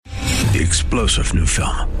The explosive new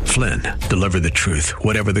film, Flynn, deliver the truth,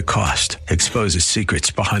 whatever the cost. Exposes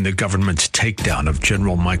secrets behind the government's takedown of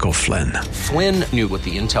General Michael Flynn. Flynn knew what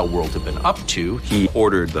the intel world had been up to. He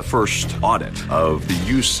ordered the first audit of the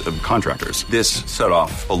use of contractors. This set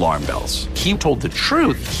off alarm bells. He told the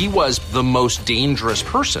truth. He was the most dangerous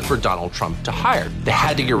person for Donald Trump to hire. They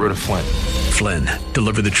had to get rid of Flynn. Flynn,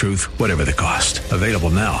 deliver the truth, whatever the cost. Available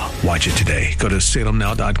now. Watch it today. Go to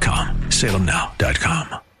salemnow.com.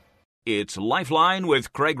 salemnow.com. It's Lifeline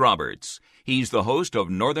with Craig Roberts. He's the host of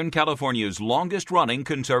Northern California's longest-running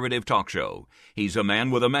conservative talk show. He's a man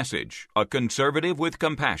with a message, a conservative with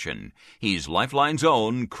compassion. He's Lifeline's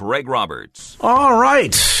own Craig Roberts. All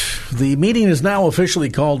right. The meeting is now officially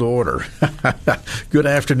called to order. Good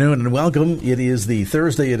afternoon and welcome. It is the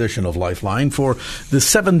Thursday edition of Lifeline for the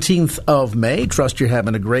 17th of May. Trust you're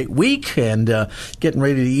having a great week and getting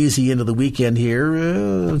ready to ease into the weekend here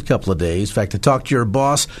a couple of days. In fact, I talked to your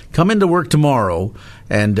boss. Come into work tomorrow,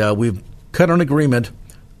 and we've cut an agreement.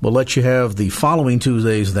 We'll let you have the following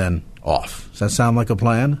Tuesdays then off. Does that sound like a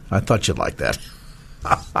plan? I thought you'd like that.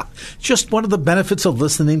 Just one of the benefits of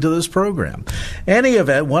listening to this program. Any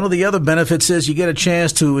event, one of the other benefits is you get a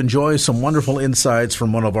chance to enjoy some wonderful insights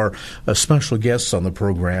from one of our special guests on the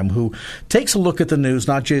program who takes a look at the news,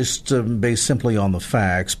 not just based simply on the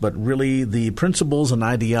facts, but really the principles and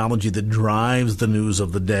ideology that drives the news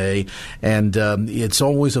of the day. And it's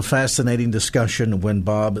always a fascinating discussion when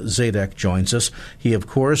Bob Zadek joins us. He, of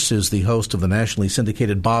course, is the host of the nationally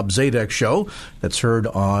syndicated Bob Zadek Show that's heard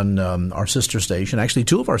on our sister station, actually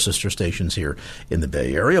two of our sister stations here in the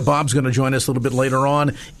Bay Area. Bob's going to join us a little bit later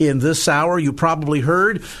on in this hour. You probably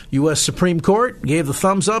heard U.S. Supreme Court gave the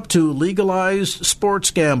thumbs up to legalize sports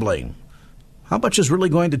gambling. How much is really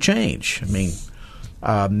going to change? I mean,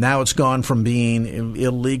 now it's gone from being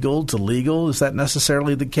illegal to legal. Is that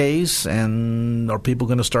necessarily the case? And are people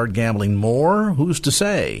going to start gambling more? Who's to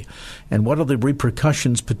say? And what are the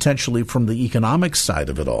repercussions potentially from the economic side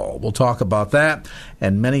of it all? We'll talk about that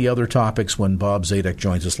and many other topics when Bob Zadek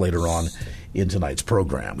joins us later on in tonight's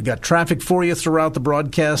program. We got traffic for you throughout the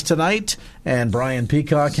broadcast tonight, and Brian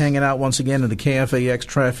Peacock hanging out once again in the KFAX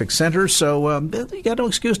Traffic Center. So you got no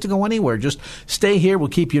excuse to go anywhere. Just stay here. We'll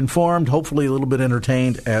keep you informed, hopefully a little bit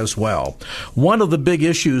entertained as well. One of the big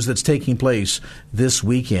issues that's taking place this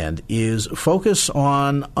weekend is focus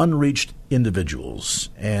on unreached individuals,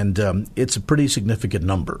 and it's a pretty significant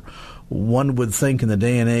number. One would think in the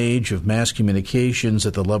day and age of mass communications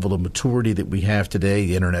at the level of maturity that we have today,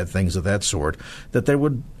 the internet, things of that sort, that there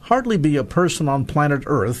would hardly be a person on planet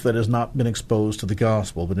Earth that has not been exposed to the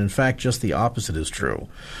gospel. But in fact, just the opposite is true.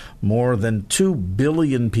 More than 2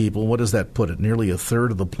 billion people, what does that put it? Nearly a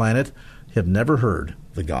third of the planet have never heard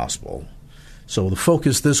the gospel. So the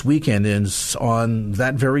focus this weekend is on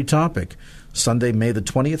that very topic. Sunday, May the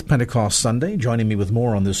 20th, Pentecost Sunday. Joining me with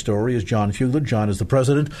more on this story is John Fugler. John is the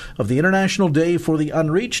president of the International Day for the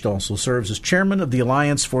Unreached, also serves as chairman of the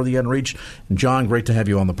Alliance for the Unreached. And John, great to have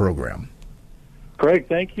you on the program. Craig,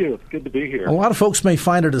 thank you. It's good to be here. A lot of folks may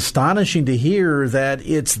find it astonishing to hear that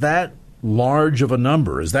it's that large of a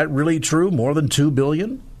number. Is that really true? More than 2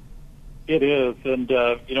 billion? It is. And,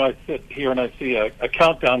 I sit here and I see a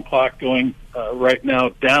countdown clock going right now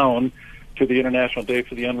down to the International Day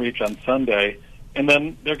for the Unreached on Sunday. And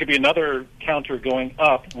then there could be another counter going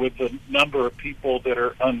up with the number of people that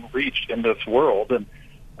are unreached in this world. And,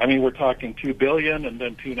 I mean, we're talking 2 billion and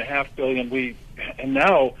then 2.5 billion. And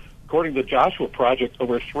now, according to the Joshua Project,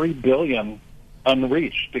 over 3 billion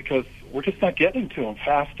unreached because we're just not getting to them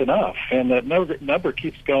fast enough. And that number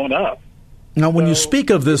keeps going up. Now, when you speak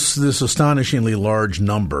of this astonishingly large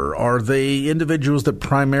number, are they individuals that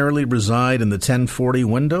primarily reside in the 1040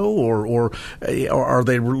 window, or are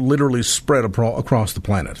they literally spread across the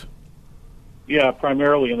planet? Yeah,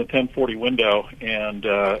 primarily in the 1040 window, and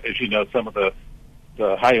as you know, some of the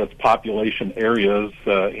highest population areas,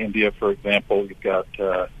 India, for example, you've got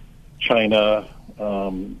China,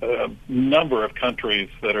 a number of countries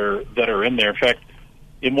that are in there. In fact,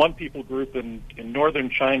 in one people group in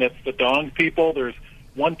northern China, it's the Dong people. There's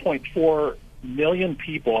 1.4 million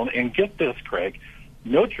people. And get this, Craig,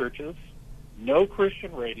 no churches, no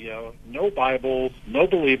Christian radio, no Bibles, no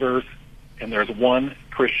believers, and there's one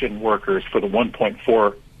Christian workers for the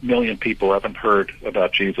 1.4 million people who haven't heard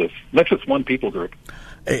about Jesus. That's just one people group.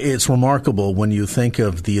 It's remarkable when you think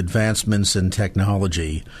of the advancements in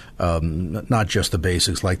technology, not just the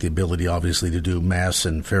basics like the ability, obviously, to do mass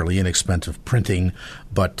and fairly inexpensive printing,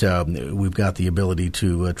 but we've got the ability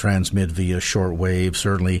to transmit via shortwave,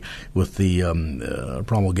 certainly with the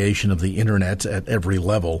promulgation of the Internet at every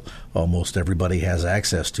level. Almost everybody has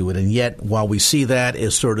access to it. And yet, while we see that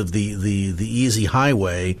as sort of the easy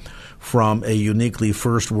highway from a uniquely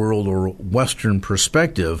first world or Western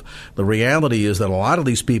perspective. The reality is that a lot of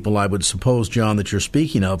these people, I would suppose, John, that you're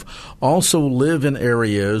speaking of, also live in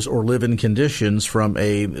areas or live in conditions from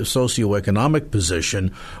a socioeconomic position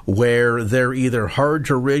where they're either hard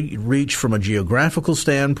to reach from a geographical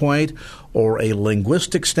standpoint or a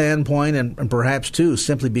linguistic standpoint, and perhaps, too,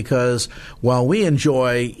 simply because while we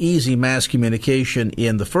enjoy easy mass communication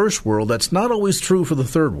in the first world, that's not always true for the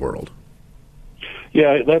third world.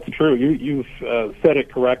 Yeah, that's true. You've said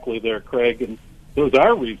it correctly there, Craig, and those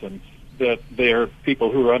are reasons that they're people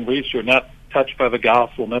who are unreached, or not touched by the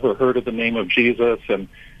gospel, never heard of the name of Jesus, and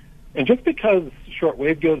just because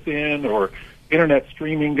shortwave goes in or internet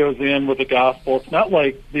streaming goes in with the gospel, it's not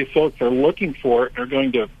like these folks are looking for it and are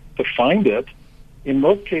going to find it. In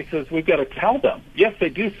most cases, we've got to tell them. Yes, they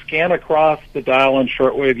do scan across the dial on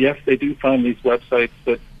shortwave. Yes, they do find these websites,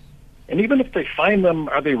 and even if they find them,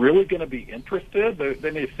 are they really going to be interested?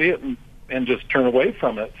 They may see it and just turn away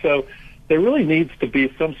from it. So there really needs to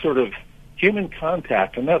be some sort of human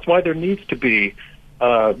contact, and that's why there needs to be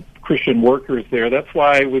Christian workers there. That's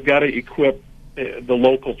why we've got to equip the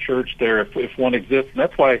local church there if one exists. And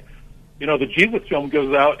that's why, the Jesus film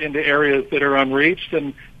goes out into areas that are unreached,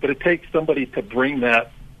 but it takes somebody to bring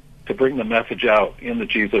the message out in the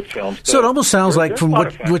Jesus film. So it almost sounds like, from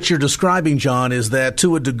what you're describing, John, is that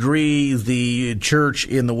to a degree the church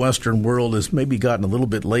in the Western world has maybe gotten a little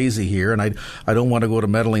bit lazy here, and I don't want to go to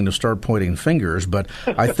meddling to start pointing fingers, but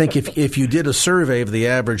I think if you did a survey of the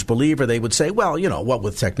average believer, they would say, well, what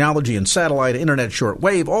with technology and satellite, internet,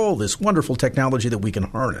 shortwave, all this wonderful technology that we can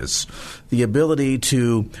harness, the ability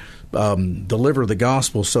to deliver the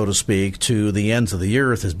gospel, so to speak, to the ends of the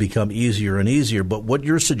earth has become easier and easier. But what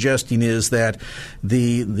you're suggesting is that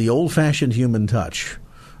the old-fashioned human touch,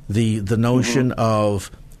 the notion of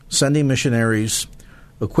sending missionaries,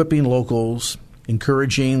 equipping locals,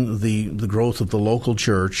 encouraging the growth of the local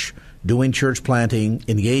church, doing church planting,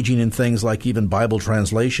 engaging in things like even Bible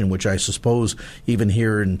translation, which I suppose even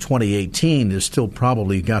here in 2018 there's still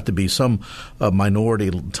probably got to be some minority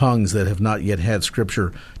tongues that have not yet had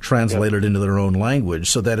Scripture translated into their own language,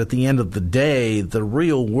 so that at the end of the day, the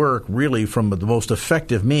real work, really from the most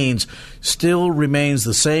effective means, still remains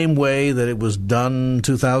the same way that it was done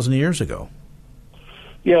 2,000 years ago.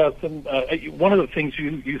 Yes, and one of the things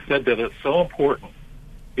you said that is so important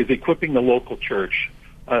is equipping the local church.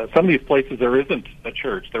 Some of these places there isn't a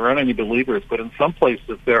church. There aren't any believers, but in some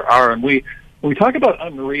places there are. And when we talk about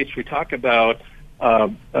unreached, we talk about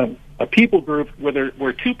a people group where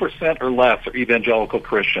 2% or less are evangelical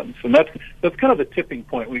Christians. And that's kind of the tipping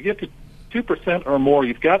point. When you get to 2% or more,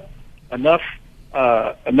 you've got enough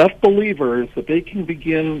believers that they can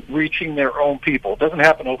begin reaching their own people. It doesn't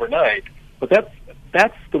happen overnight, but that's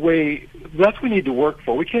what we need to work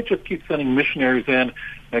for. We can't just keep sending missionaries in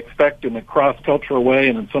and expect in a cross-cultural way,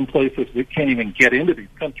 and in some places we can't even get into these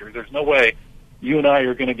countries. There's no way you and I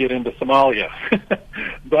are going to get into Somalia.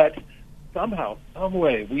 But somehow, some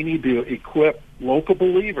way, we need to equip local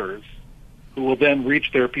believers who will then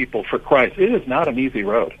reach their people for Christ. It is not an easy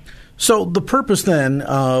road. So the purpose then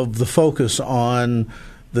of the focus on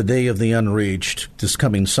the Day of the Unreached, this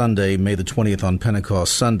coming Sunday, May the 20th on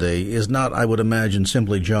Pentecost Sunday, is not, I would imagine,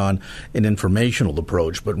 simply, John, an informational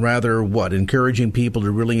approach, but rather what? Encouraging people to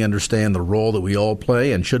really understand the role that we all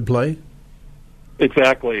play and should play?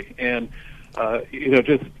 Exactly. And,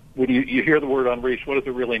 just when you hear the word unreached, what does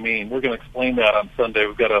it really mean? We're going to explain that on Sunday.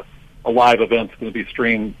 We've got a live event that's going to be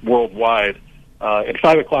streamed worldwide at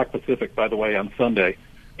 5 o'clock Pacific, by the way, on Sunday.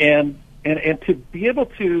 And to be able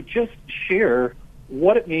to just share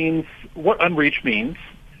what it means, what unreached means,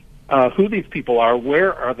 who these people are,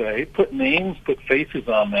 where are they, put names, put faces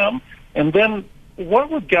on them, and then what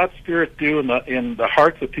would God's Spirit do in the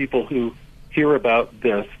hearts of people who hear about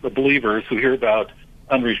this, the believers who hear about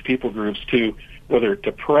unreached people groups, to whether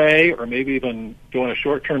to pray or maybe even go on a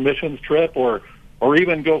short-term missions trip or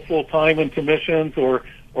even go full-time into missions or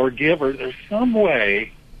give, or there's some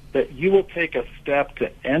way that you will take a step to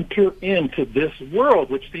enter into this world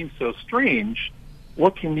which seems so strange.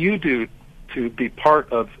 What can you do to be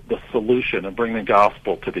part of the solution and bring the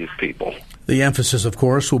gospel to these people? The emphasis, of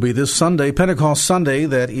course, will be this Sunday, Pentecost Sunday,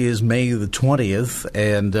 that is May the 20th.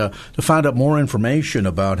 And to find out more information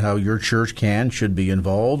about how your church should be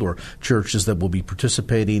involved, or churches that will be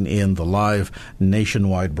participating in the live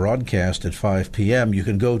nationwide broadcast at 5 p.m., you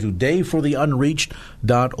can go to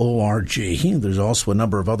dayfortheunreached.org. There's also a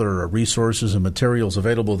number of other resources and materials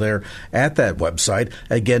available there at that website.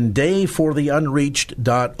 Again,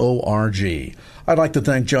 dayfortheunreached.org. I'd like to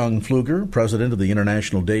thank John Pfluger, president of the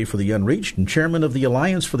International Day for the Unreached and chairman of the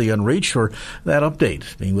Alliance for the Unreached, for that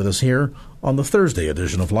update, being with us here on the Thursday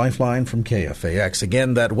edition of Lifeline from KFAX.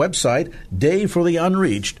 Again, that website,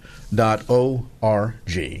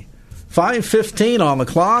 dayfortheunreached.org. 5:15 on the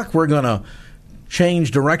clock. We're going to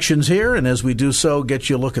change directions here, and as we do so, get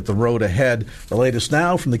you a look at the road ahead. The latest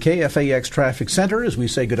now from the KFAX Traffic Center as we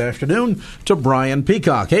say good afternoon to Brian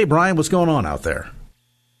Peacock. Hey, Brian, what's going on out there?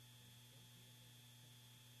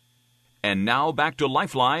 And now back to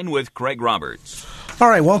Lifeline with Craig Roberts. All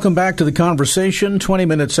right, welcome back to the conversation. 20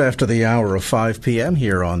 minutes after the hour of 5 p.m.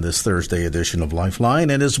 here on this Thursday edition of Lifeline.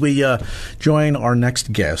 And as we join our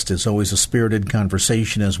next guest, it's always a spirited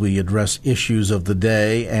conversation as we address issues of the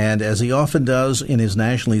day. And as he often does in his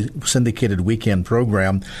nationally syndicated weekend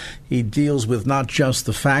program, he deals with not just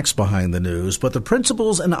the facts behind the news, but the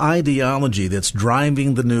principles and ideology that's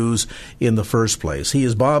driving the news in the first place. He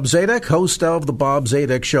is Bob Zadek, host of The Bob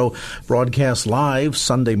Zadek Show, broadcast live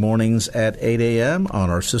Sunday mornings at 8 a.m. on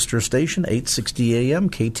our sister station, 860 AM,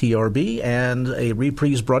 KTRB, and a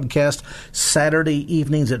reprise broadcast Saturday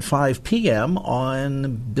evenings at 5 p.m.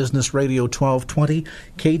 on Business Radio 1220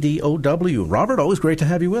 KDOW. Robert, always great to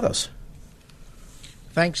have you with us.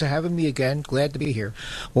 Thanks for having me again. Glad to be here.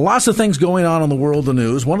 Lots of things going on in the world of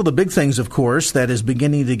news. One of the big things, of course, that is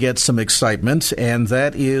beginning to get some excitement, and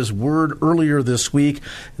that is word earlier this week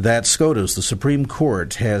that SCOTUS, the Supreme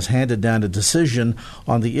Court, has handed down a decision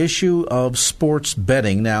on the issue of sports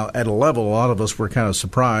betting. Now, at a level, a lot of us were kind of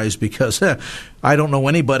surprised because I don't know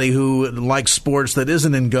anybody who likes sports that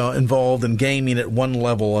isn't involved in gaming at one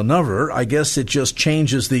level or another. I guess it just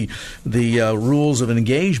changes the rules of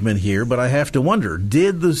engagement here, but I have to wonder, did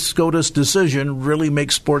the SCOTUS decision really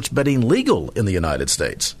make sports betting legal in the United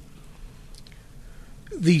States?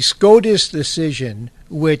 The SCOTUS decision,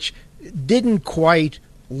 which didn't quite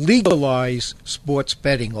legalize sports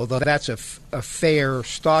betting, although that's a fair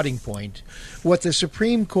starting point, what the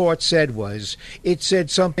Supreme Court said was, it said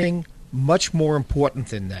something much more important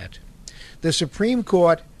than that. The Supreme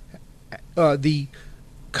Court, the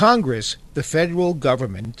Congress, the federal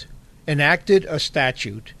government, enacted a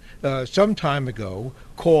statute some time ago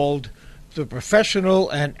called the Professional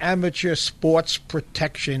and Amateur Sports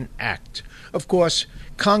Protection Act. Of course,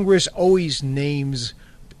 Congress always names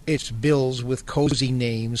its bills with cozy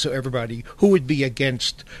names, so everybody who would be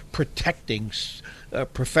against protecting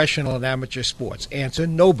professional and amateur sports. Answer,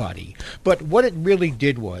 nobody. But what it really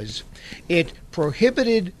did was it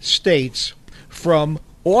prohibited states from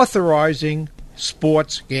authorizing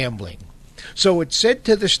sports gambling. So it said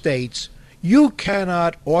to the states, you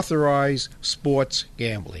cannot authorize sports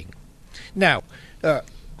gambling. Now,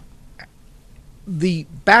 the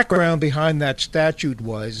background behind that statute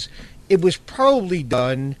was it was probably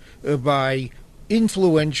done by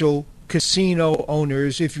influential casino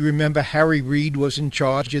owners. If you remember, Harry Reid was in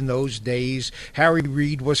charge in those days. Harry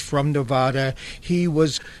Reid was from Nevada. He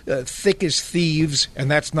was thick as thieves,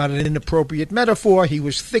 and that's not an inappropriate metaphor. He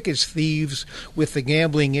was thick as thieves with the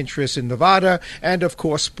gambling interests in Nevada, and of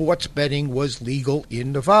course sports betting was legal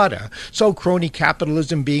in Nevada. So crony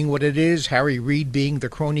capitalism being what it is, Harry Reid being the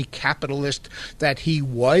crony capitalist that he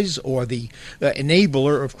was, or the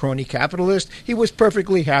enabler of crony capitalist, he was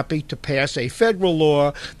perfectly happy to pass a federal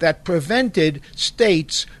law that prevented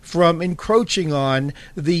states from encroaching on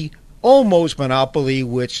the almost monopoly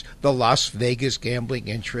which the Las Vegas gambling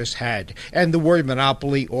interests had. And the word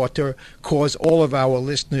monopoly ought to cause all of our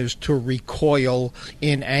listeners to recoil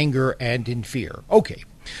in anger and in fear. Okay,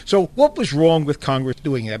 so what was wrong with Congress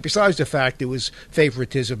doing that, besides the fact it was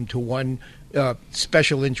favoritism to one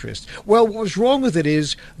special interest? Well, what was wrong with it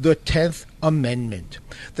is the 10th Amendment.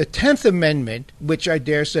 The 10th Amendment, which I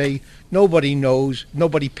dare say nobody knows,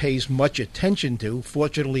 nobody pays much attention to.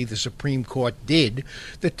 Fortunately, the Supreme Court did.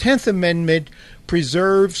 The 10th Amendment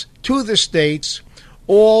preserves to the states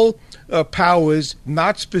all powers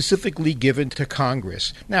not specifically given to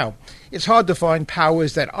Congress. Now, it's hard to find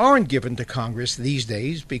powers that aren't given to Congress these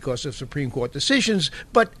days because of Supreme Court decisions,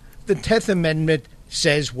 but the 10th Amendment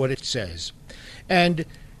says what it says. And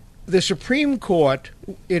the Supreme Court,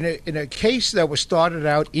 in a case that was started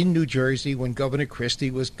out in New Jersey when Governor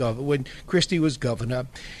Christie was governor,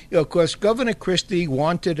 of course, Governor Christie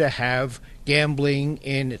wanted to have gambling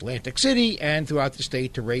in Atlantic City and throughout the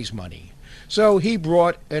state to raise money. So he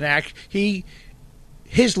brought an act.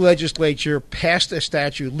 His legislature passed a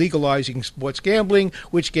statute legalizing sports gambling,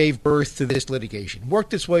 which gave birth to this litigation.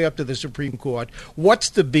 Worked its way up to the Supreme Court. What's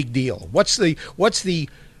the big deal? What's the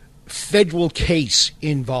federal case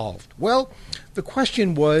involved? Well, the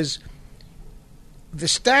question was, the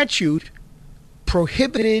statute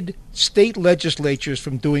prohibited state legislatures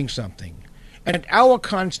from doing something. And our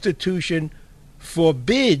Constitution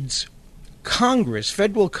forbids Congress,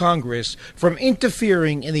 federal Congress, from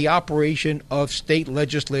interfering in the operation of state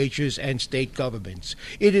legislatures and state governments.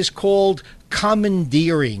 It is called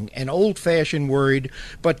commandeering, an old-fashioned word,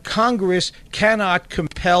 but Congress cannot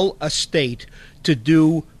compel a state to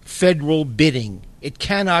do federal bidding. It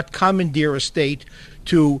cannot commandeer a state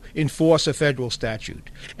to enforce a federal statute.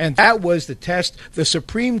 And that was the test. The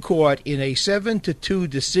Supreme Court, in a 7-2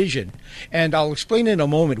 decision, and I'll explain in a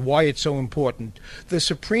moment why it's so important, the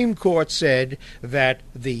Supreme Court said that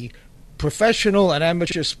the Professional and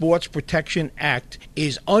Amateur Sports Protection Act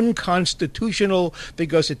is unconstitutional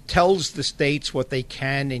because it tells the states what they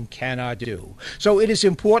can and cannot do. So it is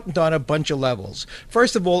important on a bunch of levels.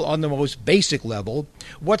 First of all, on the most basic level,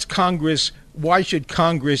 why should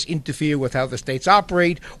Congress interfere with how the states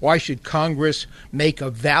operate? Why should Congress make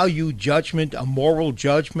a value judgment, a moral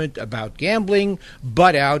judgment about gambling?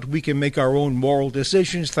 Butt out. We can make our own moral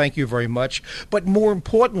decisions. Thank you very much. But more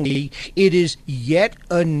importantly, it is yet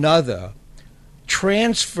another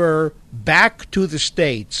transfer back to the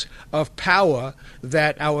states of power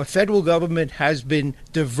that our federal government has been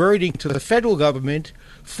diverting to the federal government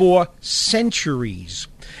for centuries.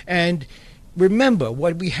 And remember,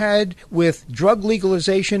 what we had with drug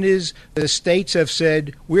legalization is the states have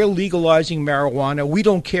said, we're legalizing marijuana. We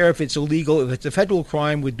don't care if it's illegal. If it's a federal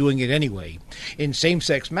crime, we're doing it anyway. In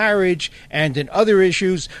same-sex marriage and in other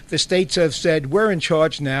issues, the states have said, we're in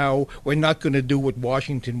charge now. We're not going to do what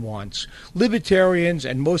Washington wants. Libertarians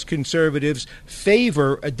and most conservatives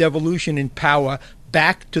favor a devolution in power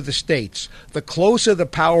back to the states. The closer the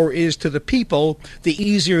power is to the people, the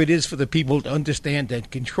easier it is for the people to understand and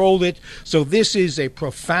control it. So this is a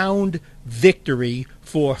profound victory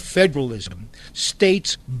for federalism.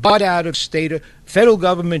 States butt out of federal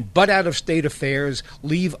government butt out of state affairs.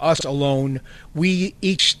 Leave us alone. We,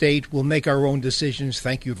 each state, will make our own decisions.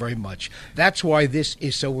 Thank you very much. That's why this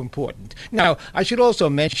is so important. Now, I should also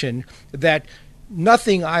mention that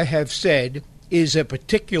nothing I have said is a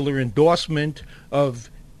particular endorsement of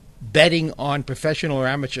betting on professional or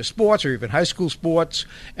amateur sports or even high school sports,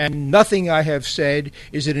 and nothing I have said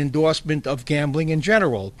is an endorsement of gambling in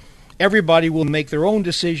general. Everybody will make their own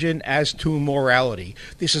decision as to morality.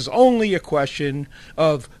 This is only a question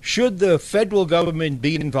of should the federal government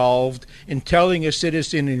be involved in telling a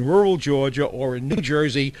citizen in rural Georgia or in New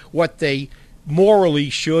Jersey what they morally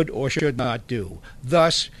should or should not do.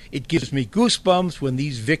 Thus, it gives me goosebumps when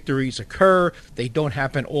these victories occur. They don't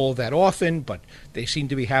happen all that often, but they seem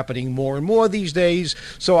to be happening more and more these days.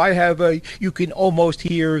 So you can almost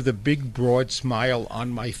hear the big broad smile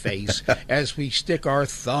on my face as we stick our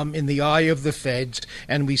thumb in the eye of the feds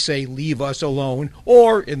and we say, leave us alone,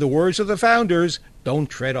 or in the words of the founders,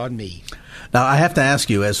 don't tread on me. Now, I have to ask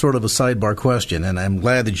you, as sort of a sidebar question, and I'm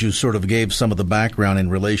glad that you sort of gave some of the background in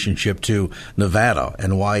relationship to Nevada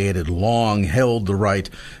and why it had long held the right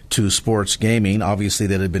to sports gaming. Obviously,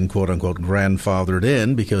 that had been, quote-unquote, grandfathered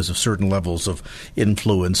in because of certain levels of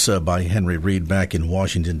influence by Henry Reed back in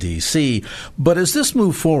Washington, D.C. But as this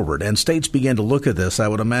moved forward and states began to look at this, I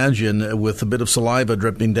would imagine with a bit of saliva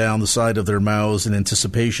dripping down the side of their mouths in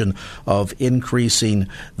anticipation of increasing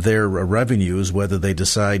their revenues, whether they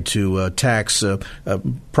decide to tax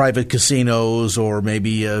private casinos or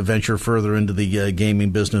maybe venture further into the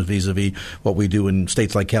gaming business vis-a-vis what we do in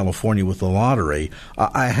states like California with the lottery.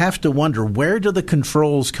 I have to wonder, where do the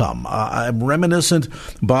controls come? I'm reminiscent,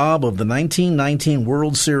 Bob, of the 1919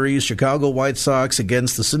 World Series, Chicago White Sox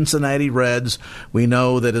against the Cincinnati Reds. We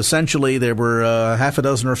know that essentially there were half a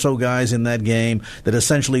dozen or so guys in that game that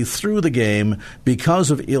essentially threw the game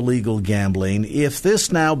because of illegal gambling. If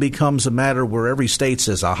this now becomes a matter where every state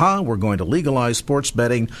says, aha, we're going to legalize sports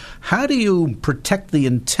betting, how do you protect the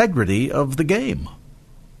integrity of the game?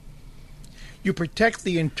 You protect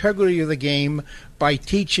the integrity of the game by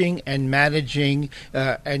teaching and managing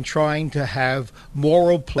and trying to have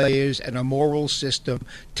moral players and a moral system.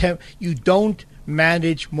 You don't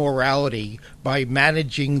manage morality by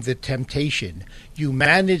managing the temptation. You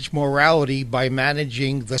manage morality by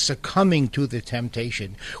managing the succumbing to the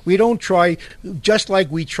temptation. We don't try, just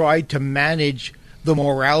like we tried to manage the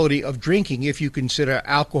morality of drinking. If you consider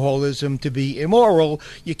alcoholism to be immoral,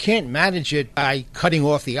 you can't manage it by cutting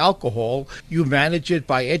off the alcohol. You manage it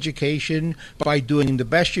by education, by doing the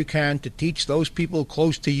best you can to teach those people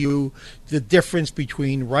close to you the difference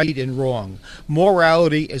between right and wrong.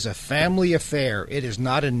 Morality is a family affair. It is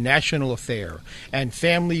not a national affair. And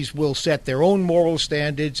families will set their own moral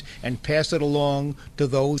standards and pass it along to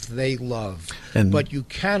those they love. But you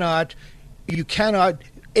cannot,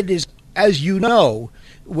 it is as you know,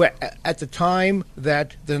 at the time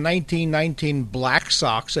that the 1919 Black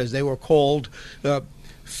Sox, as they were called,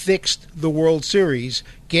 fixed the World Series,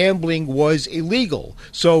 gambling was illegal.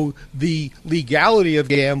 So the legality of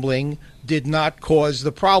gambling did not cause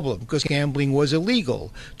the problem because gambling was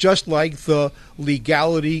illegal, just like the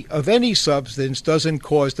legality of any substance doesn't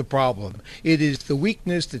cause the problem. It is the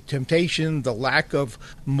weakness, the temptation, the lack of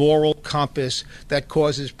moral compass that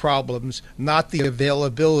causes problems, not the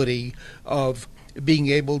availability of being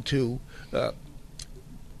able to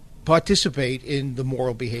participate in the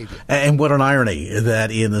moral behavior. And what an irony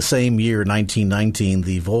that in the same year, 1919,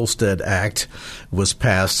 the Volstead Act was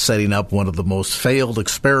passed, setting up one of the most failed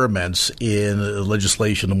experiments in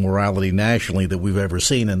legislation of morality nationally that we've ever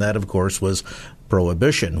seen, and that, of course, was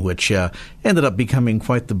prohibition, which ended up becoming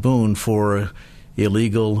quite the boon for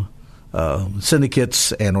illegal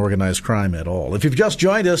syndicates and organized crime at all. If you've just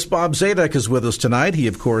joined us, Bob Zadek is with us tonight. He,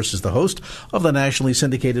 of course, is the host of the nationally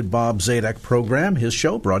syndicated Bob Zadek program. His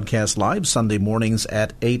show broadcasts live Sunday mornings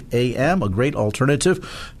at 8 a.m., a great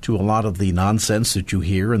alternative to a lot of the nonsense that you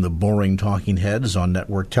hear in the boring talking heads on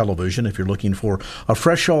network television. If you're looking for a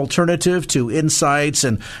fresh alternative to insights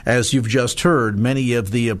and, as you've just heard, many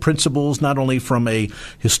of the principles, not only from a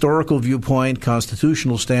historical viewpoint,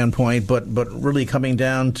 constitutional standpoint, but really coming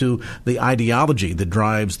down to the ideology that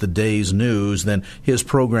drives the day's news, then his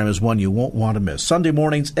program is one you won't want to miss. Sunday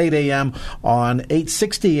mornings, 8 a.m. on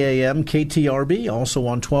 860 a.m. KTRB, also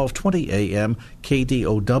on 1220 a.m.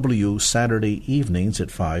 KDOW, Saturday evenings at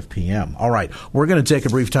 5 p.m. All right, we're going to take a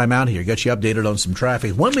brief time out here, get you updated on some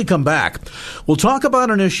traffic. When we come back, we'll talk about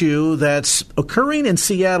an issue that's occurring in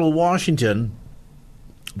Seattle, Washington.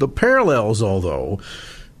 The parallels, although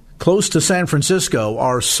close to San Francisco,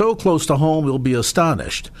 are so close to home you'll be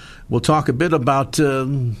astonished. We'll talk a bit about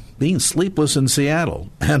being sleepless in Seattle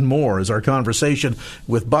and more as our conversation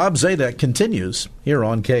with Bob Zadek continues here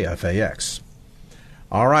on KFAX.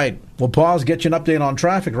 All right, we'll pause, get you an update on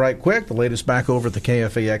traffic right quick. The latest back over at the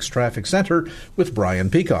KFAX Traffic Center with Brian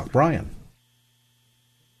Peacock. Brian.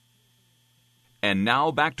 And now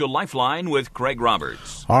back to Lifeline with Craig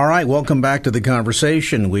Roberts. All right, welcome back to the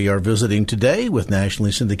conversation. We are visiting today with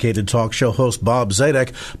nationally syndicated talk show host Bob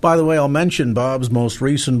Zadek. By the way, I'll mention Bob's most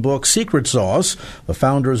recent book, Secret Sauce, the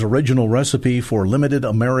founder's original recipe for limited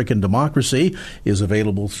American democracy, is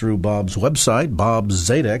available through Bob's website, Bob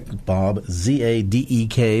Zadek, Bob,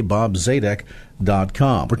 Z-A-D-E-K, BobZadek.com.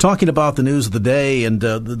 We're talking about the news of the day and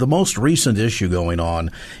the most recent issue going on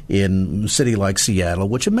in a city like Seattle,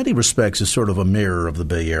 which in many respects is sort of a mirror of the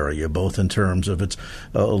Bay Area, both in terms of its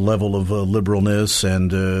level of liberalness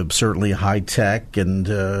and certainly high tech and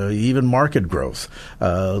even market growth.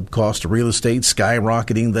 Cost of real estate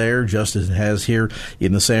skyrocketing there, just as it has here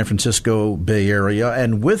in the San Francisco Bay Area.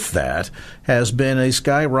 And with that has been a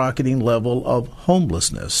skyrocketing level of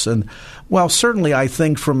homelessness. And well, certainly I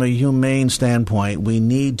think from a humane standpoint, we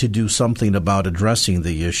need to do something about addressing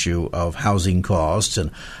the issue of housing costs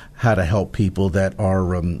and how to help people that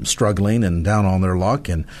are struggling and down on their luck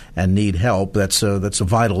and need help. That's a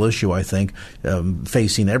vital issue, I think,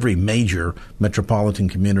 facing every major metropolitan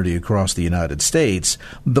community across the United States.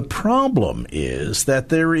 The problem is that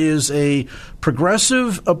there is a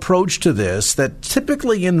progressive approach to this that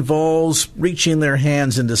typically involves reaching their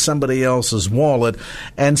hands into somebody else's wallet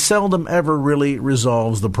and seldom ever really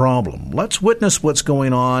resolves the problem. Let's witness what's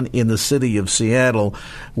going on in the city of Seattle,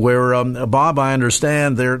 where, Bob, I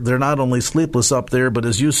understand they're not only sleepless up there, but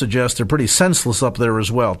as you suggest, they're pretty senseless up there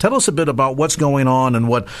as well. Tell us a bit about what's going on and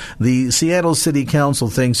what the Seattle City Council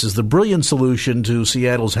thinks is the brilliant solution to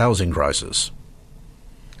Seattle's housing crisis.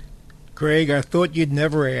 Craig, I thought you'd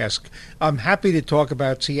never ask. I'm happy to talk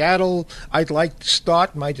about Seattle. I'd like to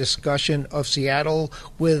start my discussion of Seattle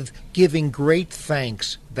with giving great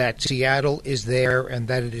thanks that Seattle is there and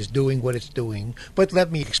that it is doing what it's doing. But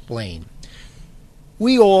let me explain.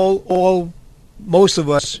 We most of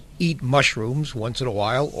us eat mushrooms once in a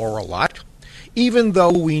while or a lot, even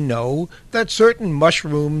though we know that certain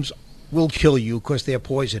mushrooms will kill you because they're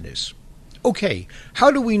poisonous. Okay,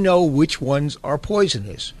 how do we know which ones are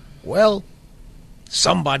poisonous? Well,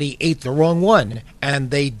 somebody ate the wrong one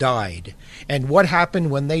and they died. And what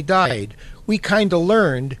happened when they died? We kind of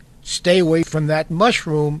learned, stay away from that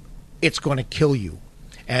mushroom, it's going to kill you.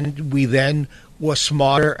 And we then were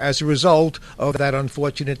smarter as a result of that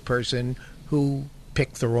unfortunate person who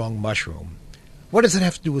picked the wrong mushroom. What does it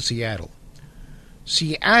have to do with Seattle?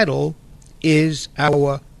 Seattle is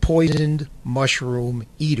our poisoned mushroom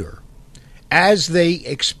eater. As they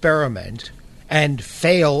experiment and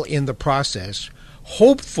fail in the process,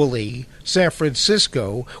 hopefully San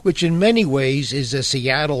Francisco, which in many ways is a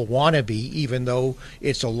Seattle wannabe, even though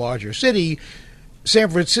it's a larger city, San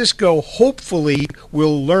Francisco hopefully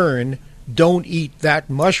will learn, don't eat that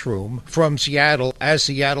mushroom from Seattle, as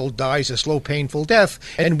Seattle dies a slow, painful death,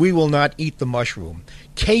 and we will not eat the mushroom.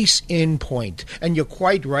 Case in point. And you're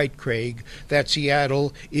quite right, Craig, that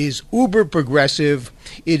Seattle is uber progressive.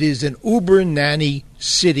 It is an uber nanny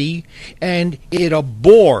city, and it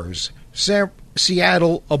abhors,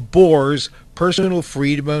 Seattle abhors personal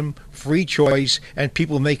freedom, free choice, and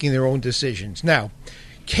people making their own decisions. Now,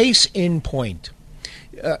 case in point.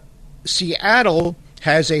 Seattle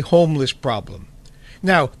has a homeless problem.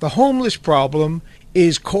 Now, the homeless problem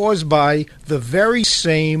is caused by the very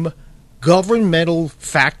same governmental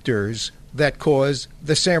factors that cause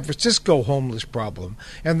the San Francisco homeless problem,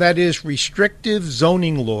 and that is restrictive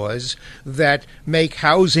zoning laws that make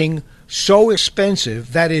housing so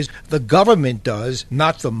expensive, that is, the government does,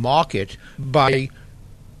 not the market, by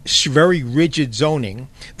very rigid zoning,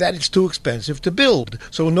 that it's too expensive to build.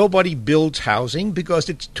 So nobody builds housing because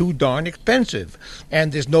it's too darn expensive,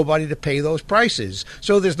 and there's nobody to pay those prices.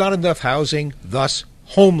 So there's not enough housing, thus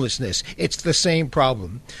homelessness. It's the same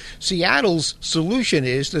problem. Seattle's solution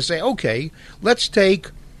is to say, okay, let's take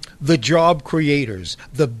the job creators,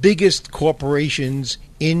 the biggest corporations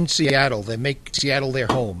in Seattle that make Seattle their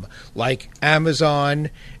home, like Amazon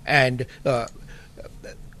and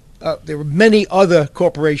there were many other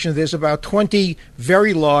corporations. There's about 20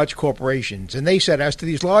 very large corporations. And they said, as to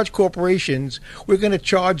these large corporations, we're going to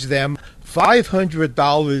charge them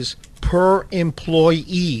 $500 per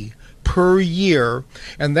employee per year,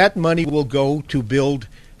 and that money will go to build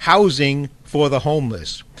housing for the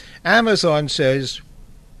homeless. Amazon says,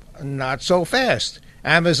 not so fast.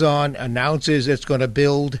 Amazon announces it's going to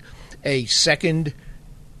build a second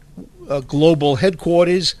global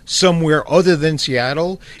headquarters somewhere other than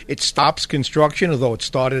Seattle. It stops construction, although it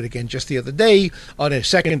started again just the other day, on a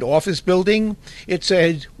second office building. It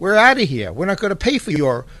said, we're out of here. We're not going to pay for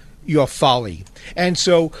your folly. And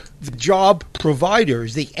so the job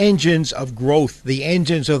providers, the engines of growth, the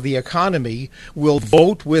engines of the economy, will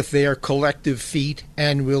vote with their collective feet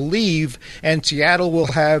and will leave, and Seattle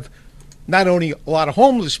will have not only a lot of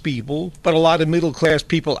homeless people, but a lot of middle-class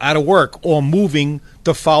people out of work or moving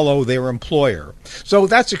to follow their employer. So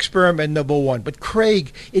that's experiment number one. But,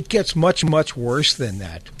 Craig, it gets much, much worse than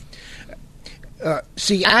that.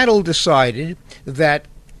 Seattle decided that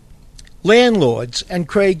landlords, and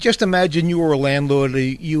Craig, just imagine you were a landlord,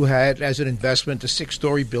 you had as an investment a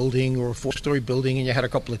 6-story building or a 4-story building, and you had a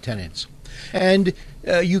couple of tenants. And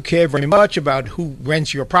you care very much about who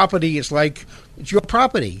rents your property. It's like it's your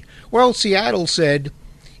property. Well, Seattle said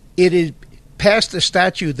it is passed a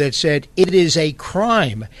statute that said it is a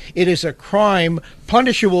crime. It is a crime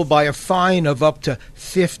punishable by a fine of up to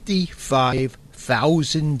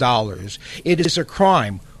 $55,000. It is a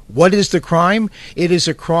crime. What is the crime? It is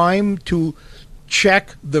a crime to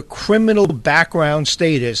check the criminal background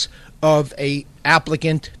status of a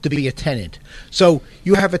applicant to be a tenant. So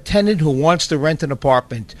you have a tenant who wants to rent an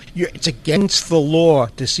apartment. It's against the law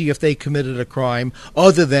to see if they committed a crime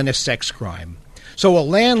other than a sex crime. So a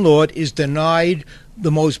landlord is denied the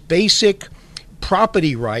most basic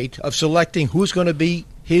property right of selecting who's going to be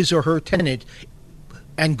his or her tenant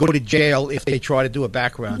and go to jail if they try to do a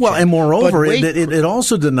background check. Well, and moreover, it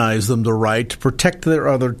also denies them the right to protect their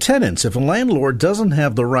other tenants. If a landlord doesn't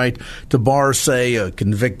have the right to bar, say, a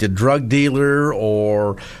convicted drug dealer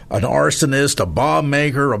or an arsonist, a bomb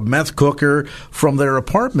maker, a meth cooker from their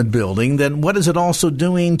apartment building, then what is it also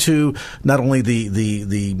doing to not only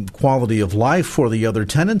the quality of life for the other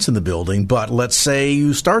tenants in the building, but let's say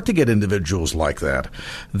you start to get individuals like that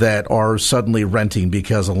are suddenly renting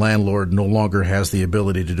because a landlord no longer has the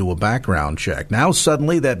ability to do a background check. Now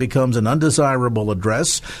suddenly that becomes an undesirable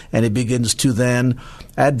address, and it begins to then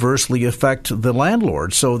adversely affect the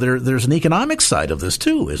landlord. So there's an economic side of this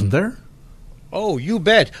too, isn't there? Oh, you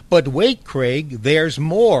bet. But wait, Craig, there's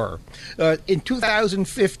more. In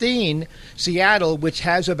 2015, Seattle, which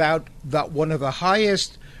has about one of the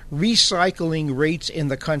highest recycling rates in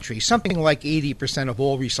the country, something like 80% of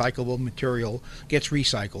all recyclable material gets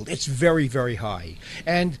recycled. It's very, very high.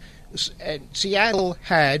 And Seattle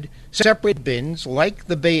had separate bins like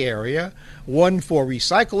the Bay Area, one for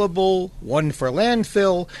recyclable, one for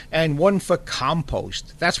landfill, and one for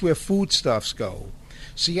compost. That's where foodstuffs go.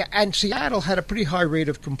 And Seattle had a pretty high rate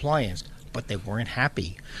of compliance, but they weren't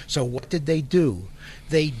happy. So what did they do?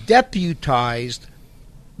 They deputized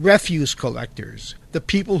refuse collectors, the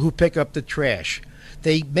people who pick up the trash.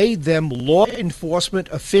 They made them law enforcement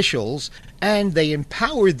officials, and they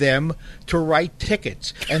empowered them to write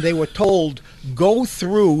tickets. And they were told, go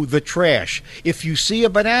through the trash. If you see a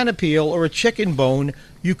banana peel or a chicken bone,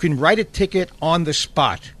 you can write a ticket on the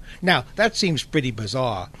spot. Now, that seems pretty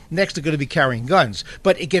bizarre. Next, they're going to be carrying guns.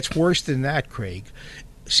 But it gets worse than that, Craig.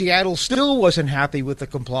 Seattle still wasn't happy with the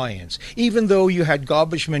compliance, even though you had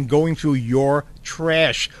garbage men going through your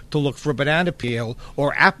trash to look for banana peel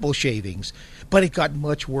or apple shavings. But it got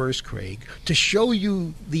much worse, Craig. To show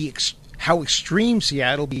you how extreme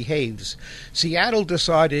Seattle behaves, Seattle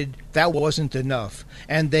decided that wasn't enough,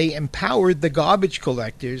 and they empowered the garbage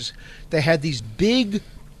collectors. They had these big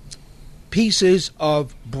pieces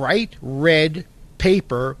of bright red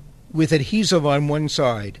paper with adhesive on one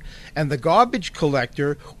side, and the garbage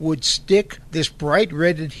collector would stick this bright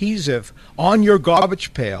red adhesive on your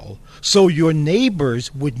garbage pail so your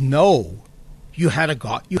neighbors would know you had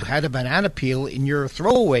a banana peel in your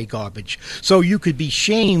throwaway garbage, so you could be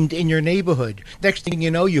shamed in your neighborhood. Next thing you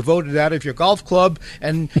know, you voted out of your golf club,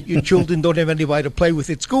 and your children don't have anybody to play with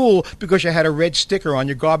at school because you had a red sticker on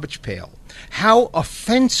your garbage pail. How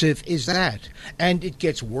offensive is that? And it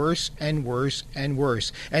gets worse and worse and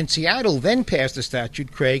worse. And Seattle then passed a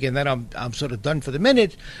statute, Craig, and then I'm sort of done for the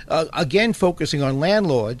minute, again focusing on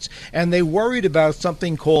landlords, and they worried about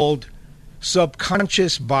something called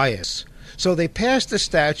subconscious bias. So they passed a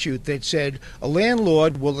statute that said a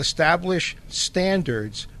landlord will establish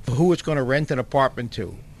standards for who it's going to rent an apartment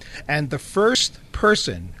to. And the first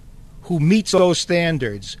person who meets those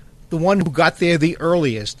standards, the one who got there the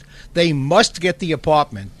earliest, they must get the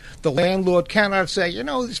apartment. The landlord cannot say,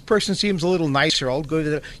 this person seems a little nicer, I'll go to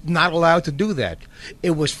the... Not allowed to do that.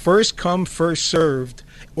 It was first come, first served,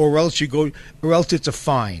 or else it's a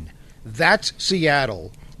fine. That's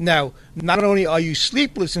Seattle. Now, not only are you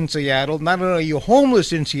sleepless in Seattle, not only are you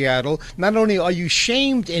homeless in Seattle, not only are you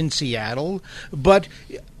shamed in Seattle, but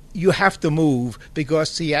you have to move because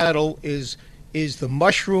Seattle is the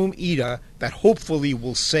mushroom eater that hopefully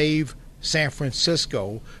will save San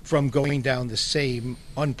Francisco from going down the same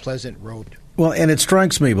unpleasant road. Well, and it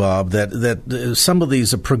strikes me, Bob, that some of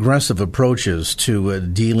these progressive approaches to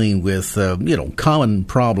dealing with, common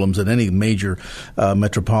problems that any major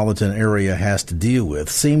metropolitan area has to deal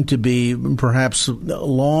with seem to be perhaps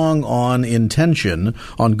long on intention,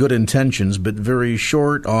 on good intentions, but very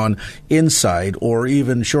short on insight, or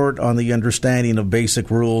even short on the understanding of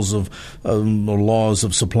basic rules of laws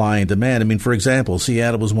of supply and demand. I mean, for example,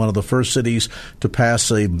 Seattle was one of the first cities to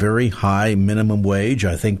pass a very high minimum wage.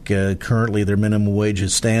 I think currently their minimum wage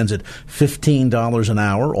stands at $15 an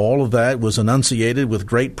hour. All of that was enunciated with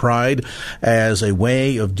great pride as a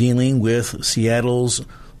way of dealing with Seattle's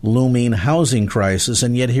looming housing crisis,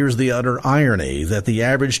 and yet here's the utter irony that the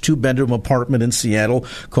average two-bedroom apartment in Seattle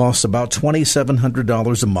costs about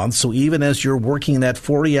 $2,700 a month. So even as you're working that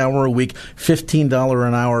 40-hour-a-week, $15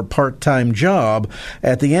 an hour part-time job,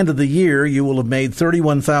 at the end of the year you will have made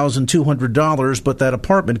 $31,200, but that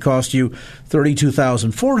apartment cost you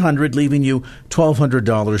 $32,400, leaving you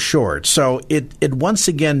 $1,200 short. So it once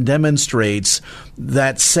again demonstrates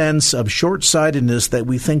that sense of short-sightedness that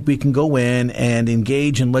we think we can go in and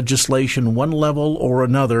engage in legislation one level or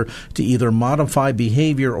another to either modify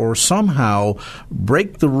behavior or somehow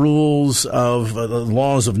break the rules of the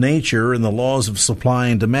laws of nature and the laws of supply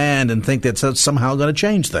and demand and think that's somehow going to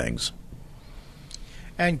change things.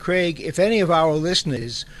 And Craig, if any of our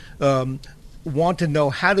listeners want to know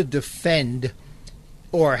how to defend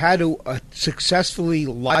or how to successfully,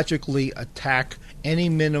 logically attack any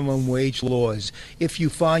minimum wage laws, if you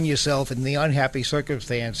find yourself in the unhappy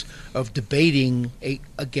circumstance of debating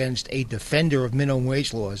against a defender of minimum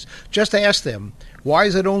wage laws, just ask them, why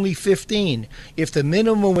is it only 15? If the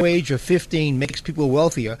minimum wage of 15 makes people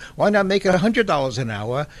wealthier, why not make it $100 an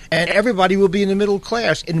hour and everybody will be in the middle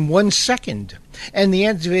class in 1 second? And the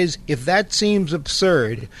answer is, if that seems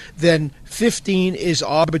absurd, then 15 is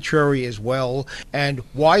arbitrary as well. And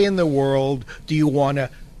why in the world do you want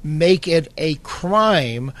to make it a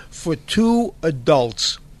crime for two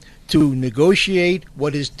adults to negotiate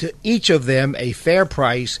what is to each of them a fair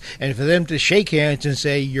price, and for them to shake hands and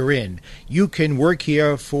say, you're in. You can work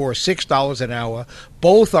here for $6 an hour.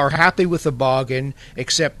 Both are happy with the bargain,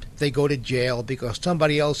 except they go to jail because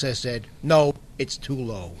somebody else has said, no, it's too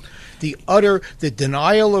low. The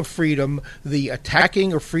denial of freedom, the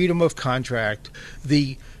attacking of freedom of contract,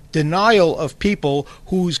 the denial of people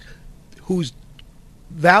whose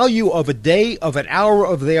value of a day, of an hour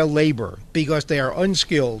of their labor, because they are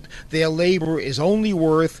unskilled, their labor is only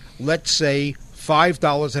worth, let's say,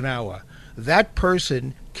 $5 an hour. That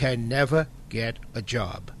person can never get a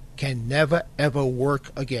job. can never, ever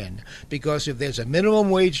work again. Because if there's a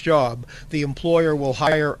minimum wage job, the employer will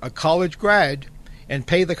hire a college grad and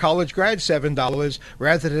pay the college grad $7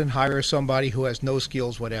 rather than hire somebody who has no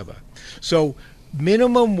skills whatever. So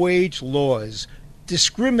minimum wage laws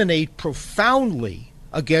discriminate profoundly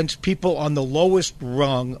against people on the lowest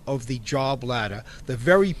rung of the job ladder, the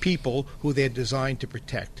very people who they're designed to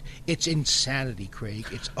protect. It's insanity, Craig.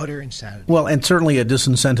 It's utter insanity. Well, and certainly a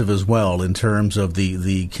disincentive as well in terms of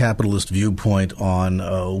the capitalist viewpoint on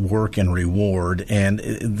work and reward. And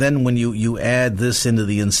then when you add this into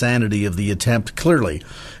the insanity of the attempt, clearly,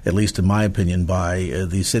 at least in my opinion, by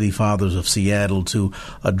the City Fathers of Seattle to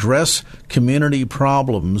address community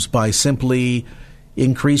problems by simply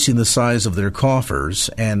increasing the size of their coffers,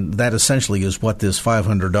 and that essentially is what this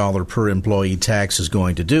 $500 per employee tax is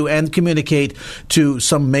going to do, and communicate to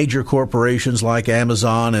some major corporations like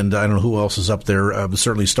Amazon, and I don't know who else is up there,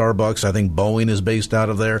 certainly Starbucks, I think Boeing is based out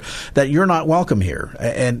of there, that you're not welcome here,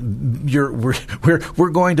 and we're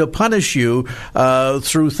going to punish you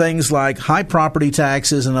through things like high property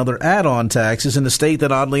taxes and other add-on taxes in a state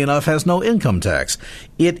that, oddly enough, has no income tax.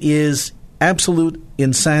 It is absolute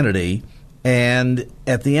insanity. And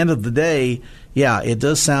at the end of the day, yeah, it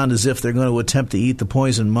does sound as if they're going to attempt to eat the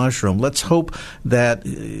poison mushroom. Let's hope that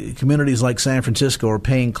communities like San Francisco are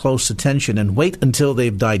paying close attention and wait until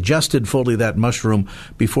they've digested fully that mushroom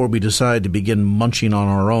before we decide to begin munching on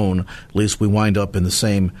our own. At least we wind up in the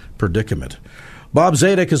same predicament. Bob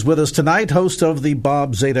Zadek is with us tonight, host of the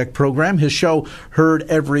Bob Zadek program. His show heard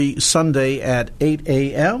every Sunday at 8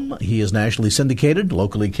 a.m. He is nationally syndicated,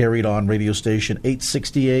 locally carried on radio station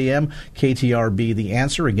 860 a.m., KTRB The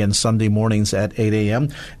Answer, again Sunday mornings at 8 a.m.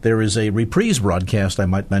 There is a reprise broadcast, I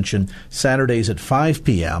might mention, Saturdays at 5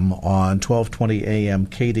 p.m. on 1220 a.m.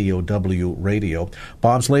 KDOW radio.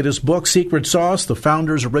 Bob's latest book, Secret Sauce, The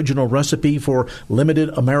Founder's Original Recipe for Limited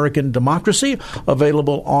American Democracy,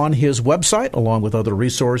 available on his website, along with other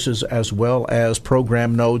resources as well as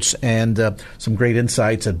program notes and some great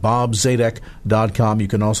insights at bobzadek.com. You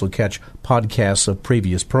can also catch podcasts of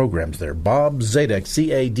previous programs there. Bob Zadek,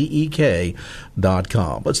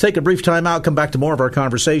 CADEK.com. Let's take a brief time out, come back to more of our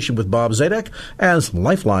conversation with Bob Zadek as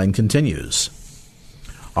Lifeline continues.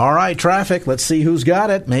 All right, traffic. Let's see who's got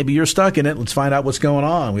it. Maybe you're stuck in it. Let's find out what's going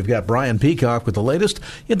on. We've got Brian Peacock with the latest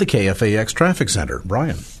in the KFAX Traffic Center.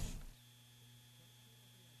 Brian.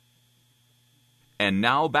 And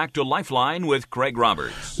now back to Lifeline with Craig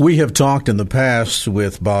Roberts. We have talked in the past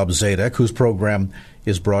with Bob Zadek, whose program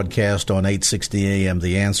is broadcast on 860 a.m.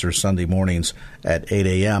 The Answer Sunday mornings at 8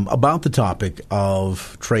 a.m. about the topic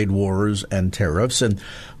of trade wars and tariffs. And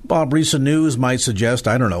Bob, recent news might suggest,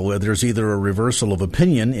 I don't know, whether there's either a reversal of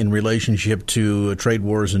opinion in relationship to trade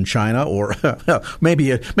wars in China, or maybe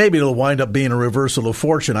it'll wind up being a reversal of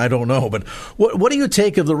fortune. I don't know. But what do you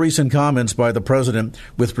take of the recent comments by the president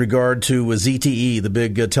with regard to ZTE, the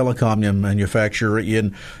big telecom manufacturer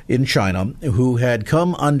in China, who had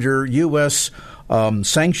come under U.S.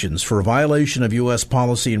 Sanctions for a violation of U.S.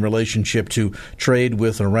 policy in relationship to trade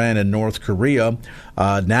with Iran and North Korea?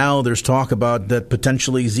 Now there's talk about that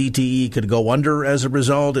potentially ZTE could go under as a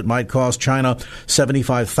result. It might cost China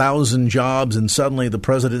 75,000 jobs, and suddenly the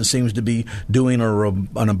president seems to be doing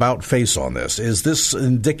an about-face on this. Is this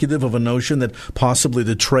indicative of a notion that possibly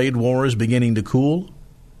the trade war is beginning to cool?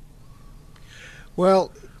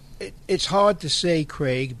 Well, it's hard to say,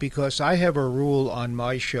 Craig, because I have a rule on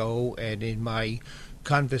my show and in my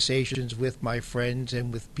conversations with my friends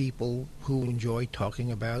and with people who enjoy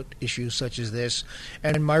talking about issues such as this.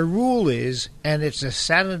 And my rule is, and it's a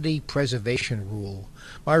sanity preservation rule,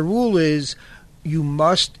 my rule is you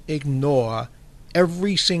must ignore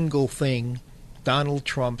every single thing Donald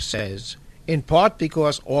Trump says, in part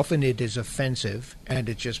because often it is offensive and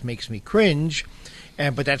it just makes me cringe.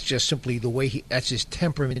 But that's just simply the way that's his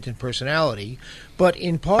temperament and personality, but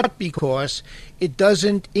in part because it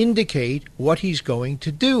doesn't indicate what he's going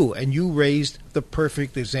to do. And you raised the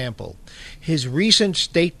perfect example. His recent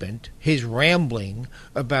statement, his rambling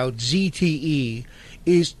about ZTE,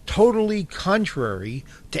 is totally contrary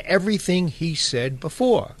to everything he said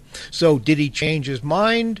before. So did he change his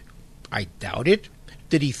mind? I doubt it.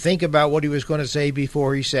 Did he think about what he was going to say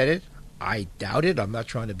before he said it? I doubt it. I'm not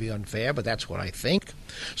trying to be unfair, but that's what I think.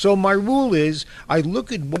 So my rule is I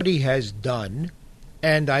look at what he has done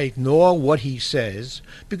and I ignore what he says,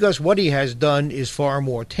 because what he has done is far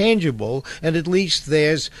more tangible, and at least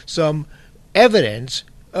there's some evidence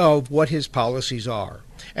of what his policies are.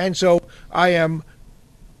 And so I am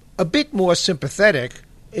a bit more sympathetic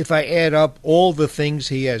if I add up all the things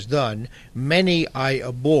he has done. Many I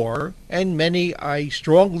abhor, and many I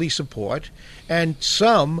strongly support, and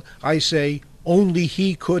some I say, only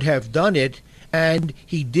he could have done it, and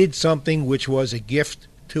he did something which was a gift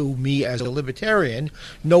to me as a libertarian.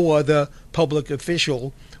 No other public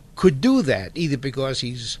official could do that, either because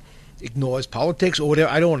he's ignores politics or whatever.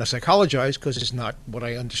 I don't want to psychologize because it's not what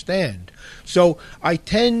I understand. So I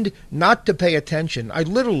tend not to pay attention. I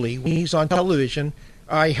literally, when he's on television,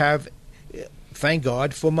 I have, thank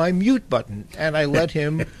God for my mute button, and I let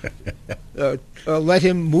him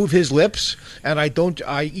move his lips, and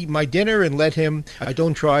I eat my dinner and I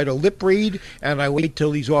don't try to lip read, and I wait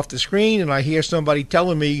till he's off the screen and I hear somebody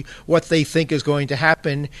telling me what they think is going to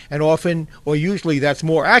happen, and often or usually that's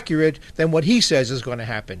more accurate than what he says is going to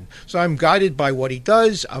happen. So I'm guided by what he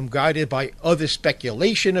does. I'm guided by other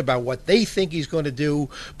speculation about what they think he's going to do,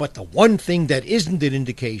 but the one thing that isn't an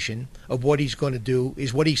indication of what he's going to do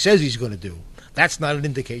is what he says he's going to do. That's not an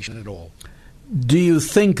indication at all. Do you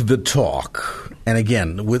think the talk, and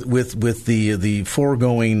again, with the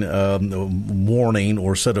foregoing warning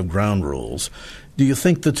or set of ground rules, do you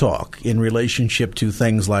think the talk in relationship to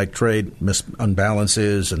things like trade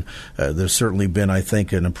imbalances, and there's certainly been, I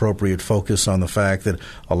think, an appropriate focus on the fact that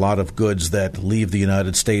a lot of goods that leave the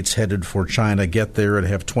United States headed for China get there and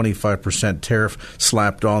have 25% tariff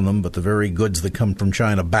slapped on them, but the very goods that come from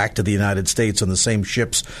China back to the United States on the same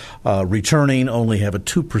ships returning only have a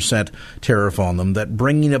 2% tariff on them, that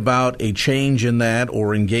bringing about a change in that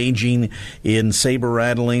or engaging in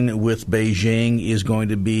saber-rattling with Beijing is going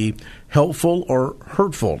to be helpful or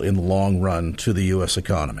hurtful in the long run to the U.S.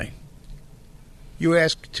 economy? You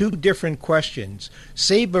ask two different questions.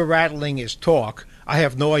 Saber-rattling is talk. I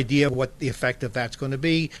have no idea what the effect of that's going to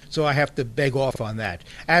be, so I have to beg off on that.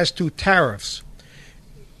 As to tariffs,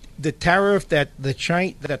 the tariff that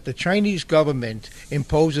the Chinese government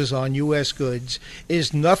imposes on U.S. goods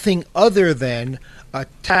is nothing other than a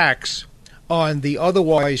tax on the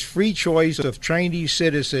otherwise free choice of Chinese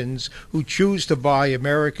citizens who choose to buy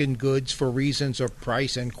American goods for reasons of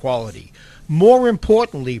price and quality. More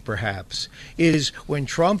importantly, perhaps, is when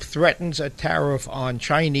Trump threatens a tariff on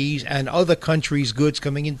Chinese and other countries' goods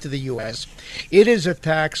coming into the U.S., it is a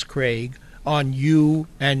tax, Craig, on you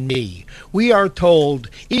and me. We are told,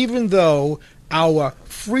 even though our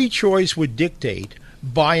free choice would dictate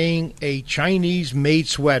buying a Chinese-made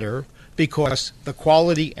sweater because the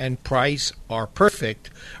quality and price are perfect,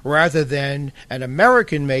 rather than an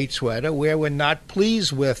American-made sweater where we're not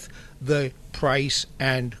pleased with the price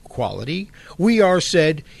and quality, we are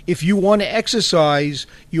said, if you want to exercise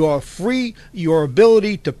your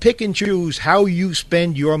ability to pick and choose how you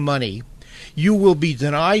spend your money, you will be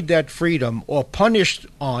denied that freedom or punished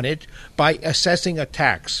on it by assessing a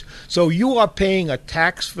tax. So you are paying a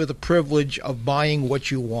tax for the privilege of buying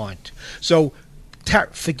what you want. So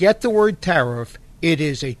forget the word tariff. It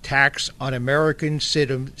is a tax on American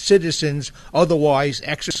citizens' otherwise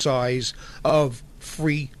exercise of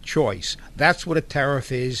free choice. That's what a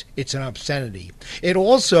tariff is. It's an obscenity. It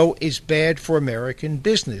also is bad for American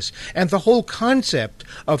business. And the whole concept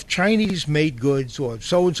of Chinese-made goods or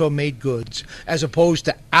so-and-so made goods as opposed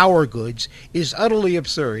to our goods is utterly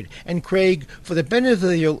absurd. And Craig, for the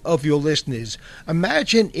benefit of your listeners,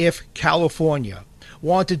 imagine if California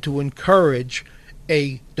wanted to encourage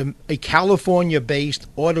a California-based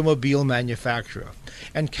automobile manufacturer.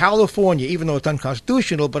 And California, even though it's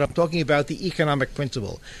unconstitutional, but I'm talking about the economic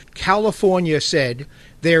principle, California said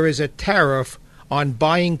there is a tariff on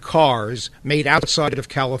buying cars made outside of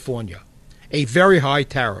California, a very high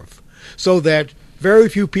tariff, so that very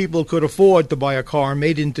few people could afford to buy a car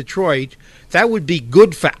made in Detroit. That would be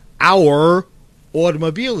good for our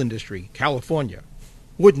automobile industry, California,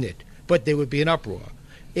 wouldn't it? But there would be an uproar.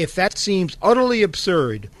 If that seems utterly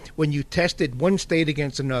absurd when you test it one state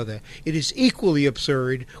against another, it is equally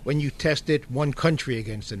absurd when you test it one country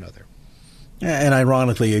against another. And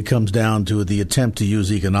ironically, it comes down to the attempt to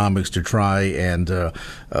use economics to try and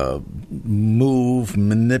move,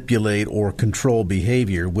 manipulate, or control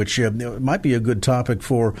behavior, which might be a good topic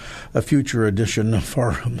for a future edition of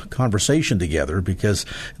our conversation together, because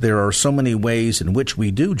there are so many ways in which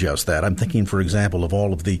we do just that. I'm thinking, for example, of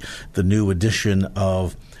all of the new addition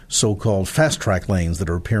of so-called fast-track lanes that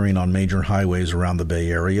are appearing on major highways around the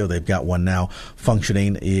Bay Area. They've got one now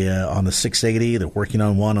functioning on the 680. They're working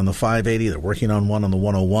on one on the 580. They're working on one on the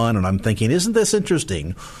 101. And I'm thinking, isn't this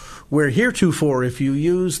interesting? Where heretofore, if you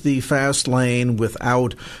use the fast lane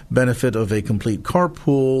without benefit of a complete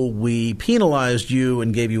carpool, we penalized you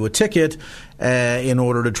and gave you a ticket in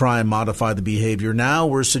order to try and modify the behavior. Now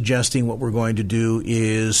we're suggesting what we're going to do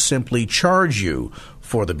is simply charge you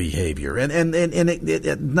for the behavior. And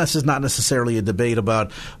this is not necessarily a debate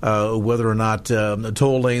about whether or not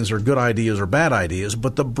toll lanes are good ideas or bad ideas,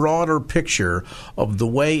 but the broader picture of the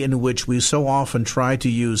way in which we so often try to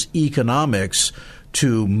use economics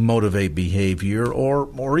to motivate behavior,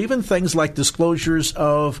 or even things like disclosures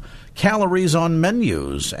of calories on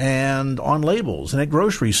menus and on labels and at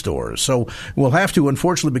grocery stores. So we'll have to,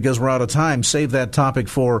 unfortunately, because we're out of time, save that topic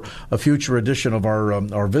for a future edition of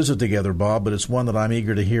our visit together, Bob, but it's one that I'm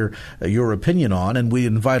eager to hear your opinion on, and we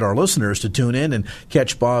invite our listeners to tune in and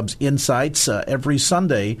catch Bob's insights every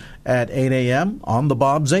Sunday at 8 a.m. on the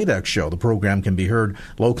Bob Zadek Show. The program can be heard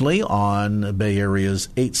locally on Bay Area's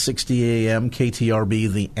 860 a.m. KTRB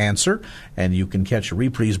The Answer, and you can catch a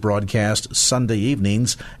reprise broadcast Sunday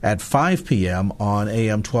evenings at 5 p.m. on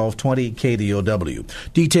AM 1220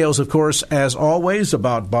 KDOW. Details, of course, as always,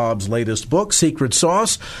 about Bob's latest book, Secret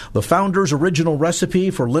Sauce, the founder's original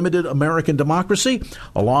recipe for limited American democracy,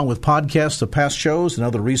 along with podcasts of past shows and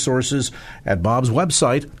other resources at Bob's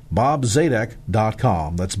website,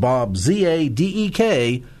 bobzadek.com. That's Bob,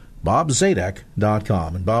 Z-A-D-E-K,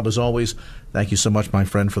 bobzadek.com. And Bob, as always, thank you so much, my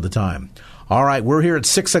friend, for the time. All right, we're here at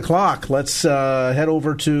 6 o'clock. Let's head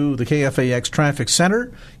over to the KFAX Traffic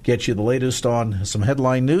Center, get you the latest on some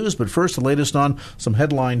headline news. But first, the latest on some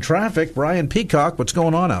headline traffic. Brian Peacock, what's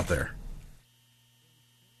going on out there?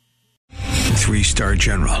 3-star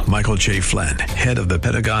General Michael J. Flynn, head of the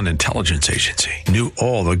Pentagon Intelligence Agency, knew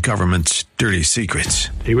all the government's dirty secrets.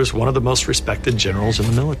 He was one of the most respected generals in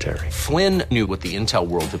the military. Flynn knew what the intel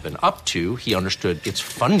world had been up to. He understood its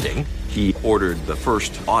funding. He ordered the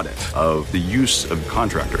first audit of the use of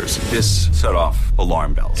contractors. This set off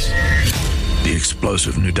alarm bells. The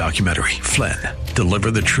explosive new documentary, Flynn,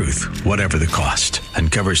 Deliver the Truth, Whatever the Cost,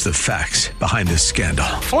 uncovers the facts behind this scandal.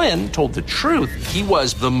 Flynn told the truth. He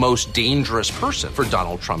was the most dangerous person for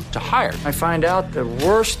Donald Trump to hire. I find out the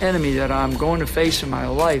worst enemy that I'm going to face in my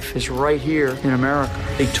life is right here in America.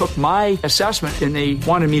 They took my assessment and they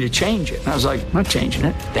wanted me to change it. And I was like, I'm not changing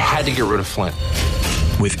it. They had to get rid of Flynn.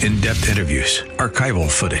 With in-depth interviews, archival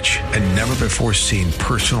footage, and never-before-seen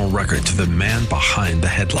personal records of the man behind the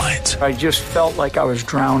headlines. I just felt like I was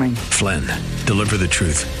drowning. Flynn, Deliver the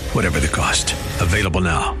Truth, Whatever the Cost. Available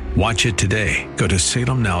now. Watch it today. Go to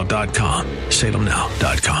salemnow.com.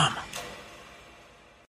 salemnow.com.